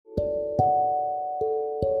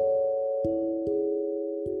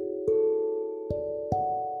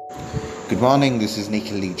morning, this is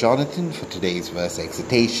Nikhil Lee Jonathan for today's verse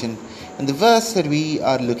exhortation. And the verse that we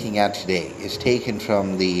are looking at today is taken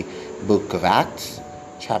from the book of Acts,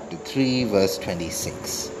 chapter 3, verse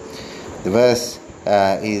 26. The verse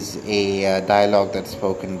is a dialogue that's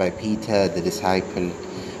spoken by Peter, the disciple,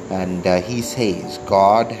 and he says,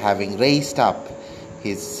 God, having raised up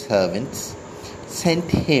his servants, sent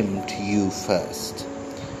him to you first,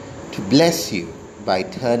 to bless you by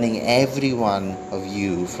turning every one of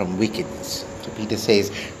you from wickedness. So Peter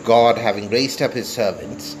says, God, having raised up his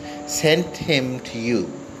servants, sent him to you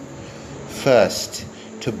first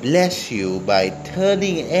to bless you by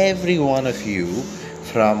turning every one of you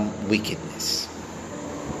from wickedness.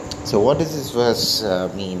 So what does this verse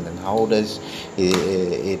mean, and how does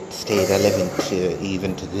it stay relevant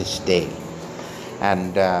even to this day?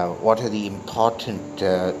 And what are the important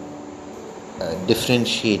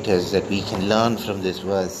differentiators that we can learn from this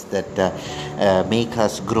verse that make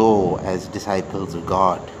us grow as disciples of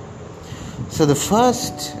God? So the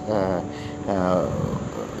first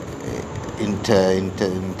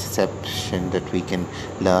interception that we can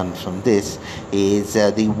learn from this is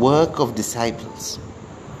the work of disciples.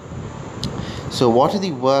 So what are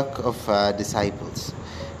the work of disciples?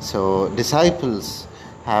 So disciples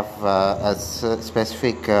have a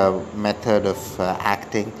specific method of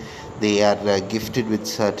acting. They are gifted with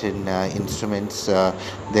certain instruments,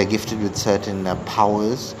 they're gifted with certain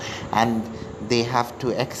powers, and they have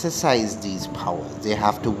to exercise these powers. They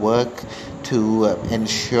have to work to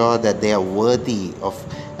ensure that they are worthy of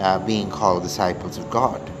being called disciples of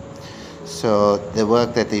God. So the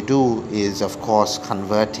work that they do is, of course,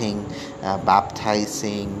 converting,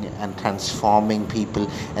 baptizing, and transforming people,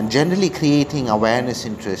 and generally creating awareness,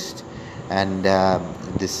 interest, and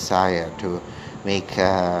desire to make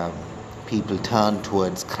people turn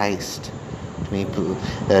towards Christ,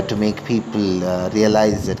 to make people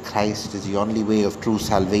realize that Christ is the only way of true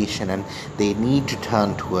salvation, and they need to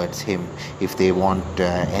turn towards Him if they want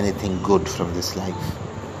anything good from this life.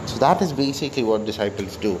 So that is basically what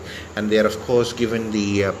disciples do, and they are, of course, given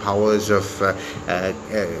the powers of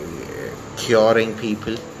curing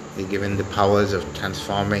people. They're given the powers of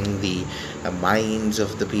transforming the minds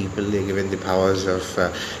of the people. They're given the powers of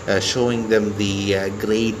showing them the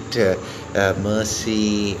great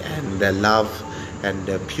mercy and love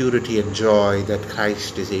and purity and joy that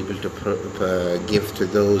Christ is able to give to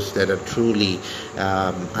those that are truly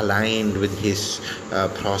aligned with His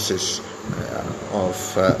process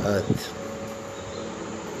of earth.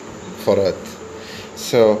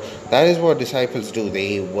 So that is what disciples do.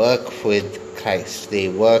 They work with Christ. They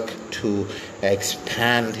work to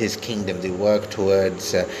expand His kingdom. They work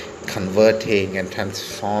towards converting and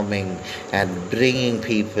transforming and bringing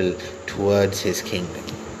people towards His kingdom.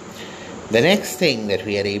 The next thing that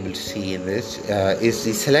we are able to see in this is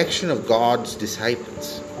the selection of God's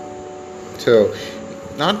disciples. So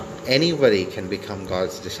not anybody can become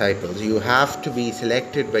God's disciples. You have to be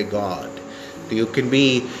selected by God. You can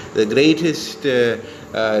be the greatest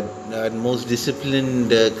and most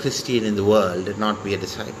disciplined Christian in the world and not be a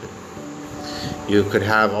disciple. You could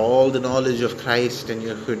have all the knowledge of Christ and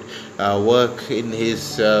you could work in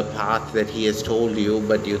His path that He has told you,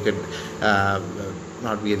 but you could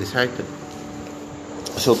not be a disciple.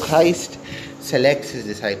 So Christ selects His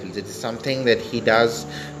disciples. It is something that He does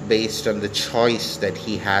based on the choice that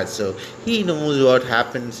He has. So He knows what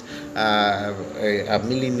happens a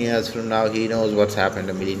million years from now. He knows what's happened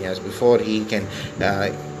a million years before. He can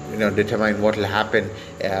determine what will happen,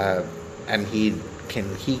 and He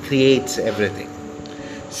creates everything.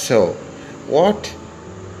 So what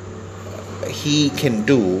He can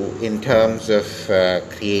do in terms of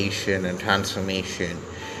creation and transformation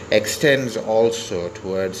extends also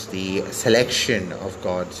towards the selection of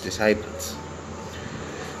God's disciples.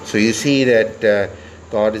 So you see that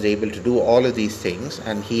God is able to do all of these things,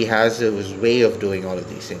 and He has His way of doing all of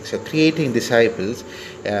these things. So creating disciples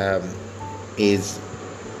is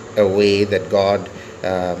a way that God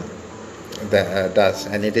does,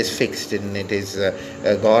 and it is fixed, and it is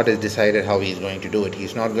God has decided how He's going to do it.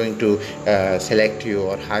 He's not going to select you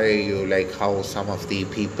or hire you like how some of the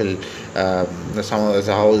people,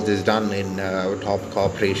 how it is done in top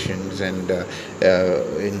corporations and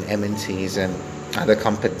in MNCs and other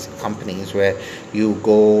companies, where you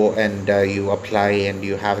go and you apply and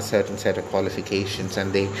you have a certain set of qualifications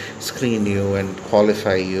and they screen you and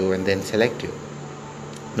qualify you and then select you.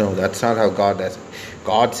 No, that's not how God does it.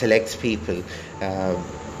 God selects people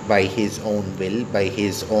by His own will, by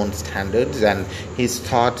His own standards, and His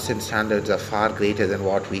thoughts and standards are far greater than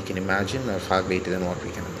what we can imagine or far greater than what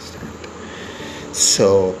we can understand.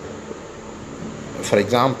 So, for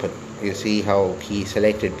example, you see how He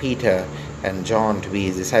selected Peter and John to be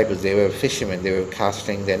his disciples. They were fishermen. They were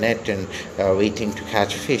casting their net and waiting to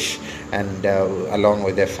catch fish, and along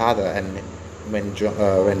with their father. And when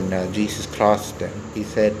Jesus crossed them, he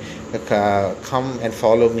said, "Come and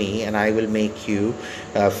follow me, and I will make you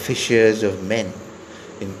fishers of men."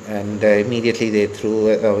 And immediately they threw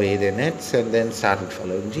away their nets and then started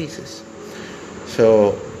following Jesus.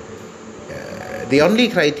 So the only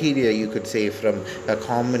criteria, you could say, from a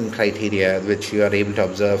common criteria which you are able to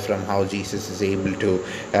observe from how Jesus is able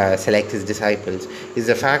to select his disciples, is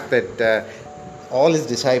the fact that all his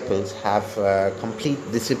disciples have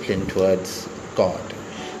complete discipline towards God.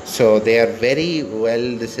 So they are very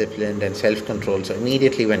well disciplined and self-controlled. So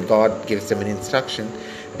immediately when God gives them an instruction,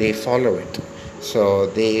 they follow it. So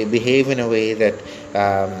they behave in a way that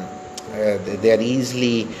they are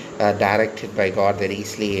easily directed by God. They're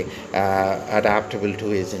easily adaptable to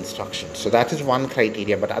his instructions. So that is one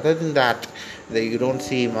criteria. But other than that, you don't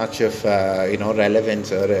see much of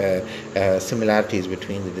relevance or similarities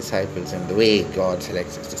between the disciples and the way God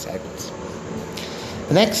selects his disciples.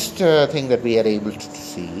 The next thing that we are able to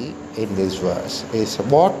see in this verse is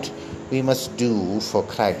what we must do for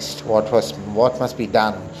Christ. What must be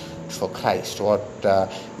done for Christ, what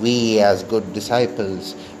we as good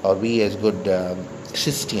disciples or we as good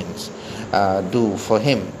Christians do for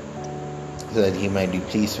him, so that he might be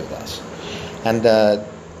pleased with us. And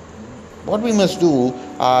what we must do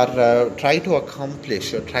are try to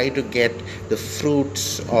accomplish or try to get the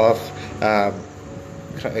fruits of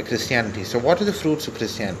Christianity. So what are the fruits of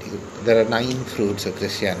Christianity? There are 9 fruits of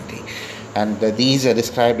Christianity, and these are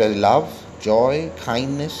described as love, joy,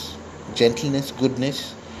 kindness, gentleness,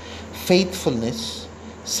 goodness, faithfulness,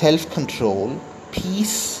 self-control,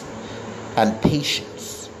 peace, and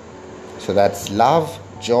patience. So that's love,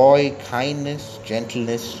 joy, kindness,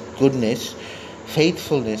 gentleness, goodness,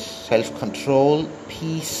 faithfulness, self-control,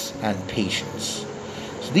 peace, and patience.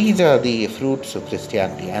 So these are the fruits of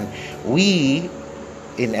Christianity. And we,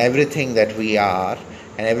 in everything that we are,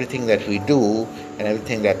 and everything that we do, and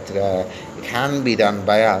everything that can be done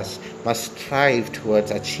by us, must strive towards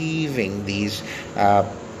achieving these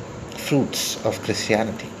fruits of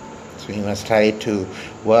Christianity. So we must try to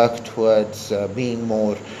work towards being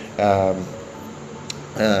more,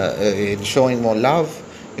 in showing more love.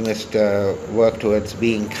 We must work towards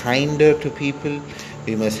being kinder to people.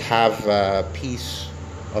 We must have peace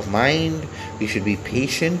of mind. We should be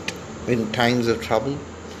patient in times of trouble.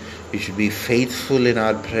 We should be faithful in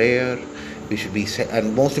our prayer. We should be,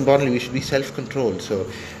 and most importantly, we should be self-controlled. So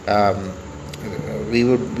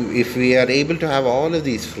if we are able to have all of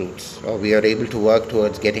these fruits, or we are able to work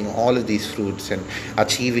towards getting all of these fruits and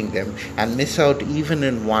achieving them, and miss out even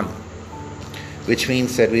in one, which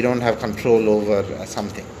means that we don't have control over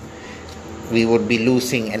something, we would be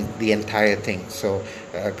losing the entire thing. So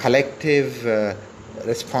collective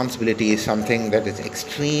responsibility is something that is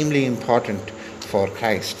extremely important for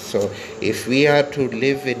Christ. So if we are to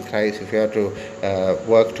live in Christ, if we are to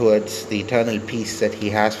work towards the eternal peace that he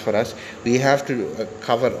has for us, we have to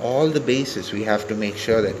cover all the bases. We have to make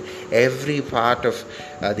sure that every part of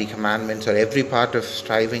the commandments or every part of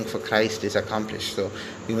striving for Christ is accomplished. So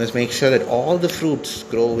we must make sure that all the fruits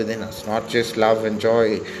grow within us, not just love and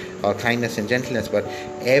joy or kindness and gentleness, but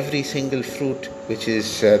every single fruit which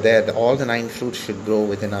is there, all the 9 fruits should grow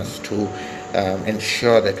within us to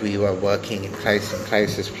ensure that we are working in Christ and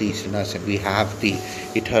Christ is pleased in us, and we have the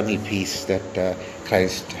eternal peace that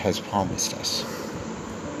Christ has promised us.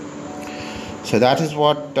 So that is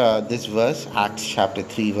what this verse, Acts chapter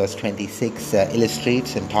 3 verse 26,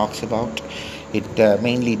 illustrates and talks about. It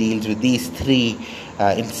mainly deals with these 3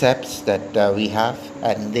 incepts that we have,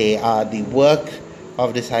 and they are the work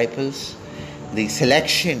of disciples, the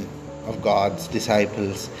selection of God's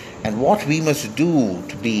disciples, and what we must do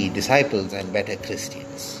to be disciples and better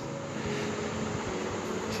Christians.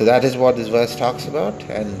 So that is what this verse talks about,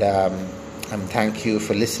 and thank you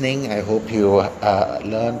for listening. I hope you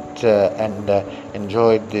learned and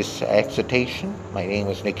enjoyed this exhortation. My name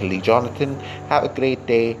is Nikhil Lee Jonathan. Have a great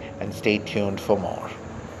day and stay tuned for more.